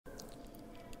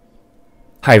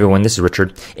Hi everyone, this is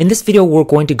Richard. In this video, we're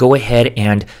going to go ahead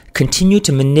and continue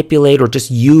to manipulate or just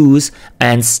use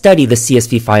and study the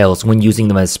CSV files when using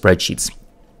them as spreadsheets.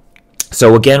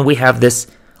 So again, we have this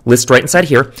list right inside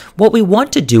here. What we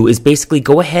want to do is basically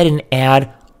go ahead and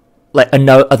add like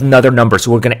another number.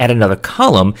 So we're going to add another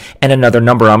column and another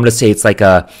number. I'm going to say it's like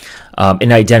an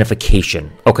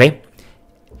identification, okay?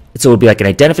 So it would be like an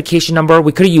identification number.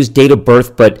 We could have used date of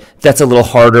birth, but that's a little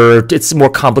harder. It's more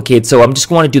complicated. So I'm just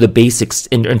going to do the basics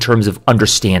in terms of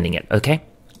understanding it, okay?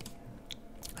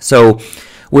 So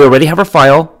we already have our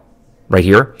file right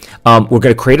here. We're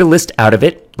going to create a list out of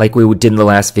it like we did in the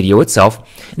last video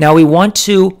itself. Now we want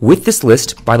to, with this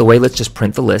list, by the way, let's just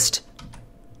print the list.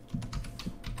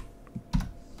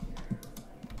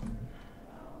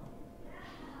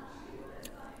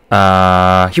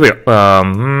 Here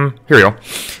we go.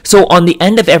 So on the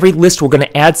end of every list, we're going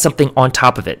to add something on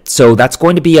top of it. So that's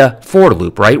going to be a for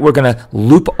loop, right? We're going to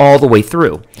loop all the way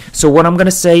through. So what I'm going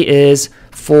to say is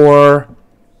for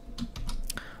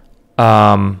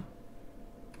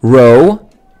row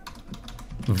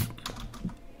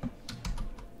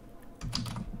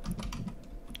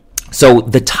so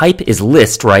the type is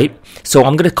list, right? So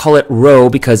I'm going to call it row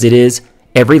because it is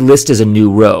every list is a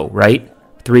new row, right?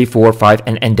 3, 4, 5,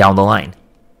 and down the line.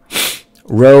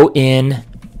 Row in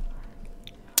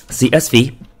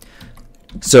CSV.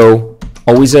 So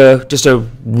always just a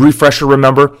refresher,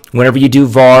 remember, whenever you do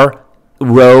var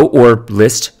row or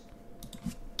list,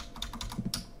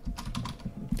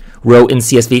 row in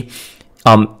CSV,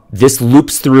 this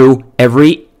loops through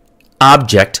every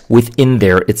object within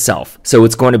there itself. So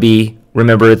it's going to be,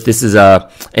 remember, this is an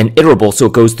iterable, so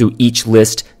it goes through each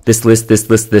list, this list, this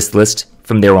list, this list,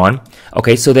 from there on.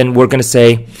 Okay, so then we're going to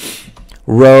say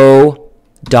row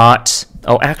dot,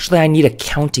 oh, actually I need a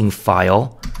counting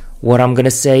file. What I'm going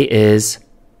to say is,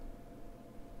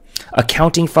 a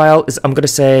counting file is, I'm going to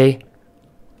say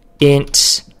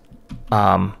int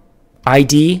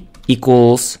ID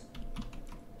equals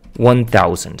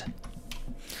 1000.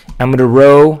 I'm going to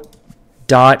row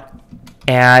dot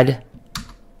add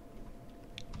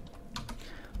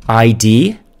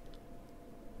ID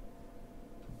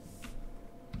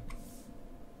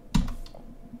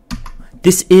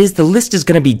the list is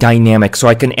going to be dynamic, so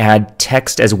I can add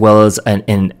text as well as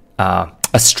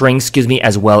a string,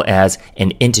 as well as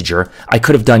an integer. I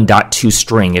could have done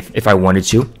 .toString if I wanted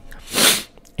to.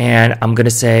 And I'm going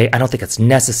to say, I don't think it's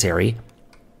necessary.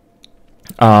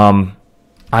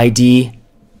 ID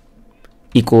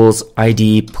equals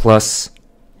ID plus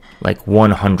like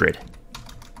 100.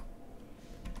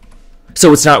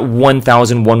 So it's not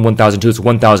 1001, 1002, it's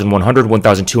 1100,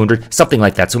 1200, something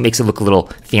like that. So it makes it look a little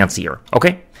fancier,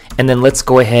 okay? And then let's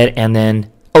go ahead and then,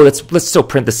 oh, let's still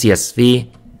print the CSV.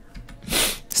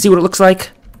 See what it looks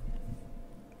like?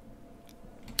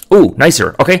 Ooh,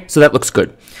 nicer, okay? So that looks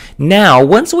good. Now,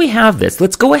 once we have this,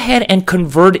 let's go ahead and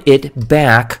convert it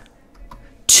back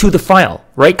to the file,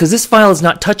 right? Because this file is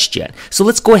not touched yet. So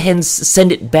let's go ahead and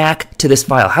send it back to this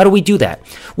file. How do we do that?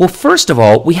 Well, first of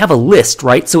all, we have a list,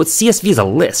 right? So it's CSV is a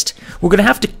list. We're going to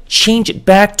have to change it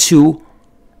back to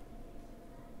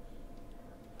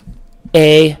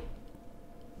a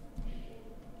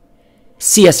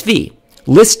CSV.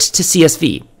 List to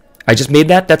CSV. I just made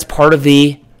that. That's part of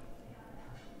the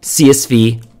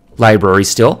CSV library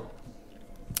still.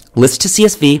 List to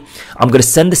CSV. I'm going to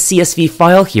send the CSV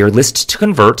file here, list to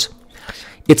convert.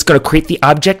 It's going to create the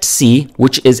object C,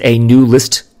 which is a new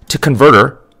list to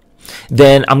converter.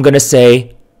 Then I'm going to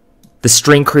say the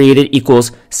string created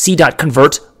equals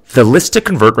C.convert, the list to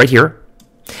convert right here,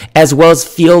 as well as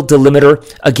field delimiter.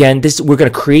 Again, we're going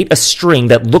to create a string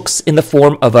that looks in the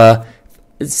form of a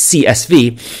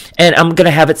CSV, and I'm going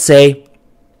to have it say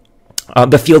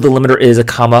the field delimiter is a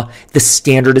comma. The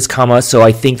standard is comma. So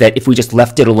I think that if we just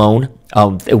left it alone,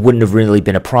 it wouldn't have really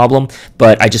been a problem.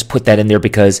 But I just put that in there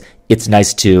because it's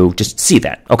nice to just see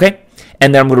that. Okay.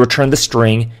 And then I'm going to return the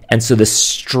string. And so the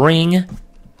string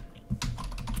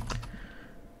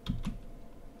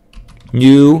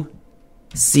new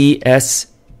CSV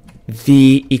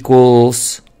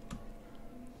equals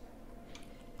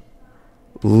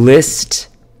list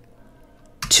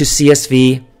to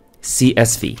CSV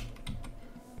CSV.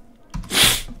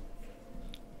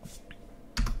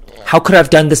 How could I have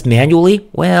done this manually?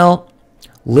 Well,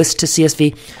 list to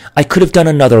CSV. I could have done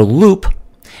another loop,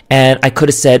 and I could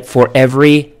have said for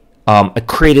every, I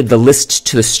created the list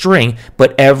to the string,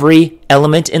 but every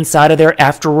element inside of there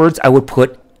afterwards, I would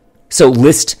put, so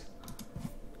list,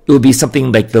 it would be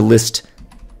something like the list,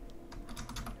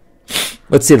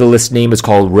 let's say the list name is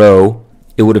called row.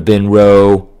 It would have been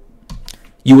row,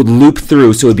 you would loop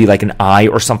through, so it would be like an I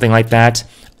or something like that.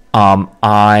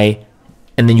 I,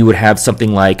 and then you would have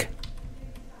something like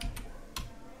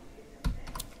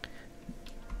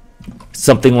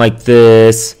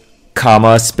this,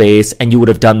 comma, space, and you would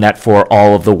have done that for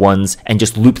all of the ones and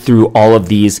just loop through all of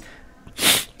these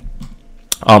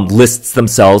lists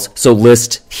themselves. So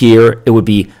list here, it would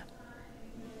be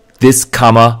this,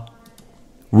 comma,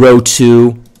 row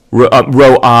 2,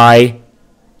 row I.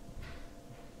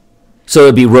 So it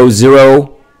would be row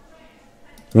 0,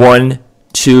 1,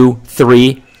 2,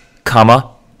 3, comma.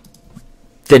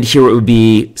 Then here it would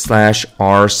be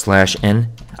 /r/n.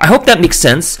 I hope that makes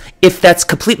sense. If that's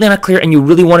completely not clear and you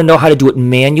really want to know how to do it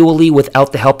manually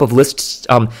without the help of lists,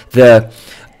 the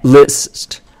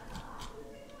list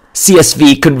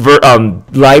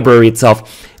CSV library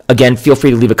itself, again, feel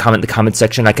free to leave a comment in the comment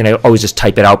section. I can always just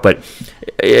type it out, but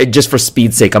just for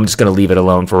speed's sake, I'm just going to leave it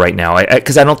alone for right now.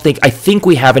 Because I think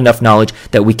we have enough knowledge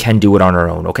that we can do it on our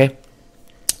own, okay?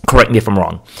 Correct me if I'm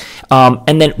wrong.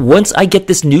 And then once I get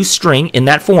this new string in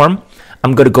that form,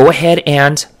 I'm going to go ahead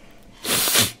and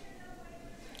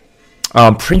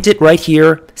print it right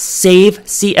here, save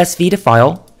CSV to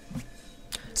file.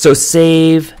 So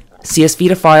save CSV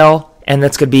to file, and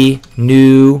that's going to be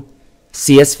new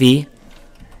CSV.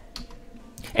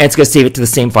 And it's going to save it to the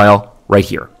same file right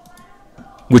here,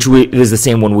 which is the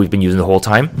same one we've been using the whole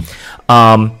time.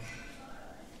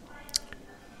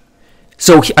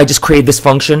 So I just created this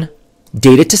function,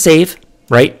 data to save,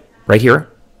 right here,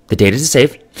 the data to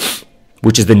save,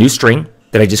 which is the new string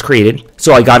that I just created.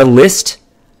 So I got a list,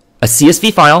 a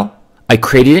CSV file, I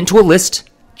created it into a list,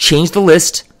 changed the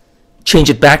list, change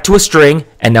it back to a string,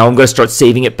 and now I'm going to start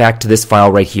saving it back to this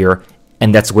file right here,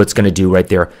 and that's what it's going to do right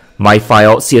there. My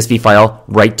file, CSV file,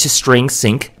 write to string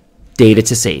sync, data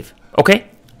to save. Okay?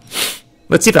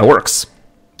 Let's see if that works.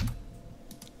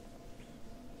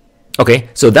 Okay,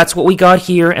 so that's what we got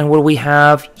here, and what do we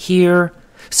have here?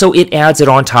 So it adds it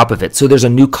on top of it. So there's a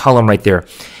new column right there.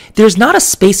 There's not a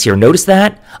space here. Notice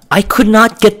that? I could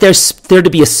not get there to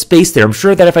be a space there. I'm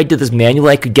sure that if I did this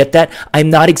manually, I could get that. I'm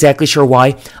not exactly sure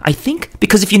why. I think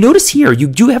because if you notice here, you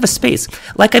do have a space.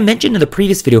 Like I mentioned in the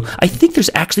previous video, I think there's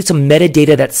actually some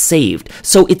metadata that's saved.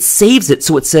 So it saves it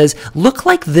so it says, look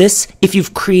like this if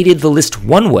you've created the list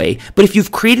one way, but if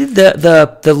you've created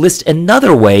the list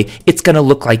another way, it's going to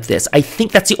look like this. I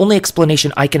think that's the only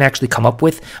explanation I can actually come up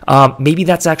with. Maybe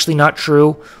that's actually not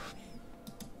true.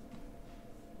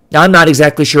 Now, I'm not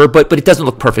exactly sure, but it doesn't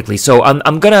look perfectly. So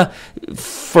I'm going to,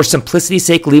 for simplicity's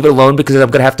sake, leave it alone because I'm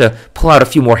going to have to pull out a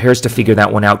few more hairs to figure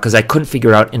that one out because I couldn't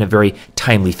figure it out in a very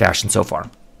timely fashion so far.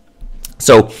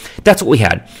 So that's what we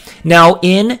had. Now,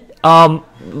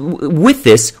 with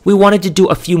this, we wanted to do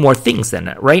a few more things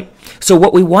then, right? So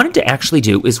what we wanted to actually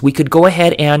do is we could go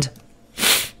ahead and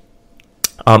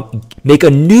make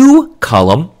a new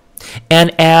column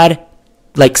and add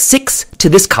like 6 to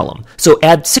this column. So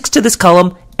add 6 to this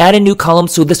column, add a new column,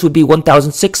 so this would be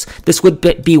 1006, this would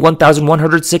be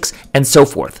 1106, and so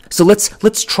forth. So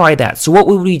let's try that. So what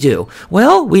would we do?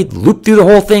 Well, we'd loop through the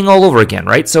whole thing all over again,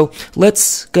 right? So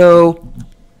let's go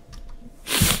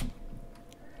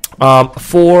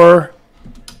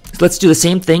let's do the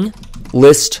same thing,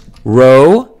 list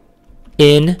row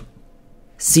in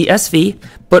CSV,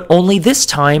 but only this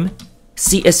time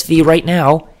CSV right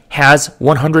now has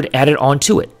 100 added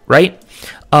onto it, right?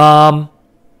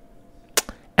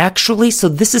 Actually, so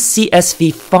this is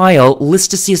CSV file,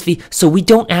 list to CSV, so we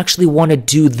don't actually want to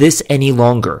do this any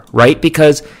longer, right?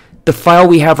 Because the file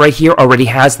we have right here already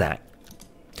has that.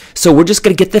 So we're just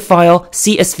going to get the file.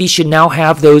 CSV should now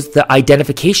have the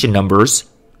identification numbers,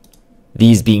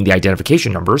 these being the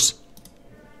identification numbers.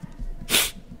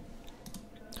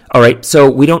 All right, so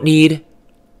we don't need...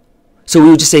 So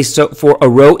we would just say, so for a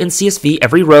row in CSV,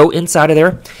 every row inside of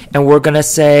there, and we're going to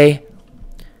say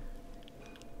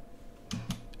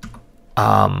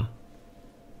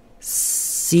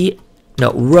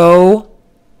row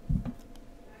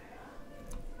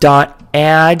dot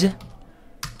add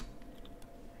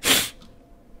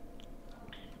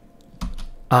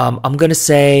I'm going to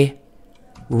say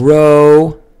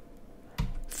row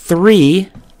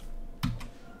 3.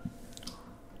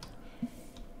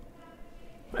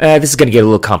 This is going to get a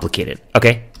little complicated,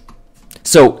 okay?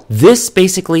 So this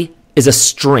basically is a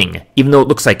string, even though it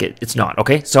looks like it's not,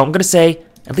 okay? So I'm going to say,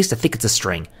 at least I think it's a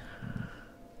string.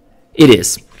 It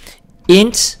is.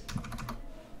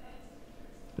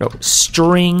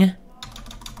 String,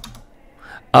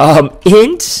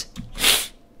 int,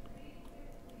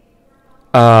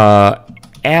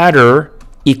 adder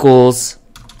equals,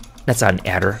 that's not an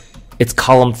adder, it's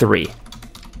column 3.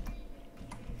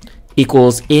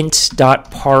 Equals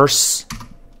int.parse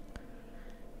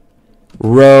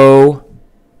row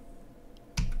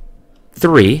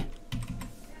 3.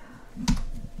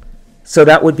 So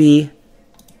that would be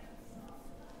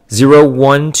 0,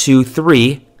 1, 2,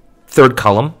 3, third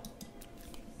column.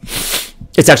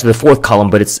 It's actually the fourth column,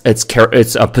 but it's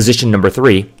position number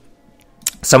 3.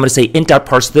 So I'm going to say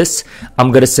int.parse this.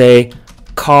 I'm going to say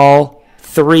call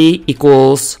 3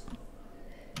 equals,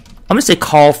 I'm going to say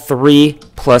call 3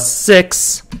 plus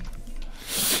 6.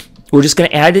 We're just going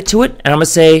to add it to it, and I'm going to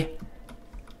say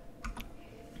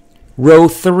row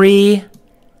 3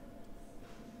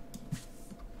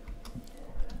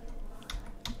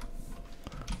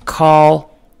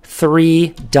 call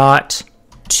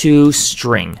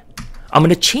 3.toString. I'm going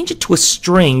to change it to a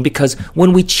string because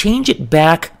when we change it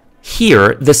back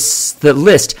here, the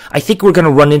list, I think we're going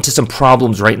to run into some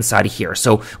problems right inside of here.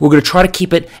 So we're going to try to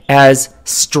keep it as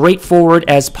straightforward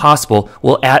as possible.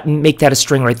 We'll make that a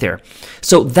string right there.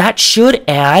 So that should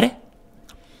add,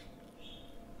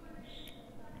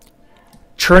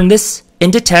 turn this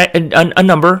into a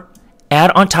number,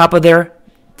 add on top of there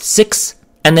 6,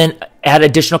 and then add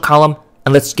additional column,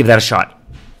 and let's give that a shot.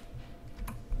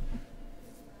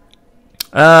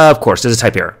 Of course, there's a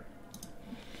type error.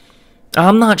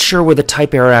 I'm not sure where the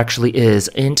type error actually is.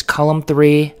 Int column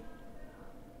 3.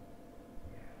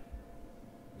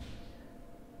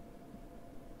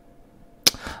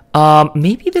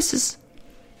 Maybe this is...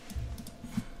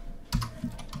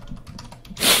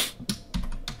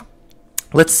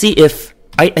 Let's see if...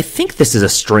 I think this is a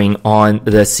string on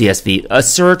the CSV.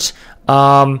 Assert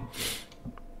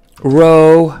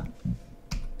row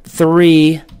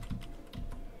 3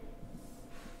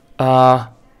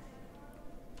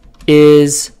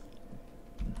 is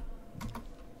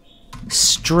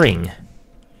string.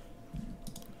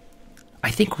 I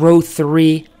think row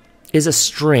 3 is a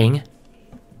string.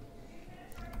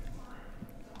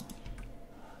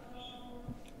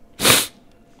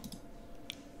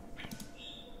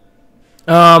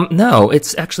 No,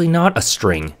 it's actually not a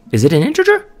string. Is it an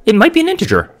integer? It might be an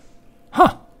integer.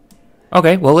 Huh.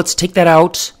 Okay, well, let's take that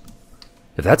out,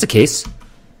 if that's the case.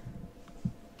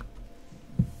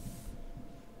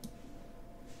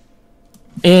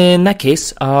 In that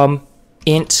case,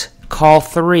 int call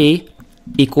 3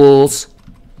 equals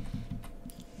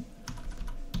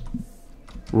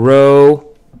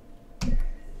row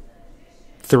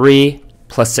 3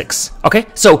 plus 6. Okay,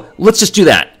 so let's just do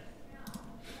that.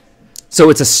 So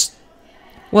it's a...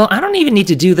 Well, I don't even need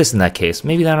to do this in that case.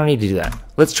 Maybe I don't need to do that.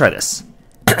 Let's try this.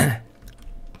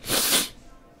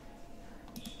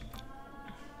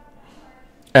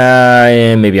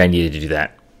 Maybe I needed to do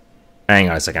that. Hang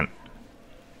on a second.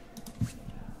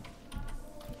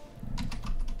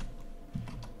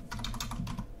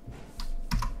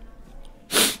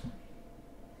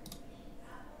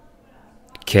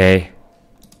 Okay.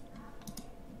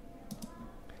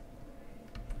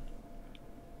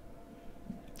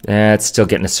 It's still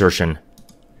getting assertion.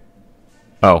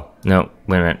 Oh, no,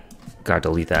 wait a minute. Gotta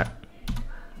delete that.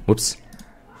 Whoops.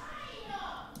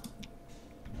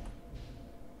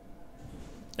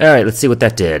 Alright, let's see what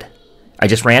that did. I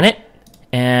just ran it,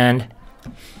 and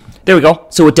there we go.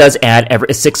 So it does add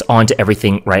a 6 onto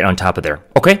everything right on top of there.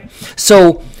 Okay,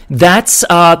 so that's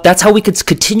how we could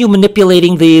continue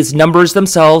manipulating these numbers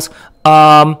themselves.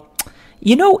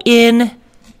 You know, in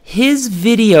his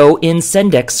video in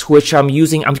Sendex, which I'm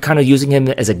kind of using him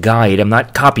as a guide. I'm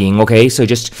not copying, okay? So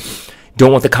just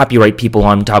don't want the copyright people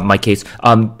on top of my case.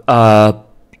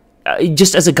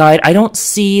 Just as a guide, I don't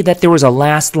see that there was a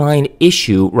last line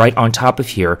issue right on top of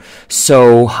here.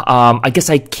 So I guess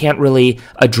I can't really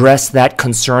address that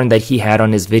concern that he had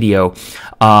on his video.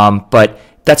 But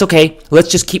that's okay. Let's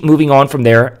just keep moving on from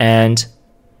there, and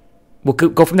we'll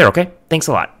go from there, okay? Thanks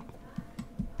a lot.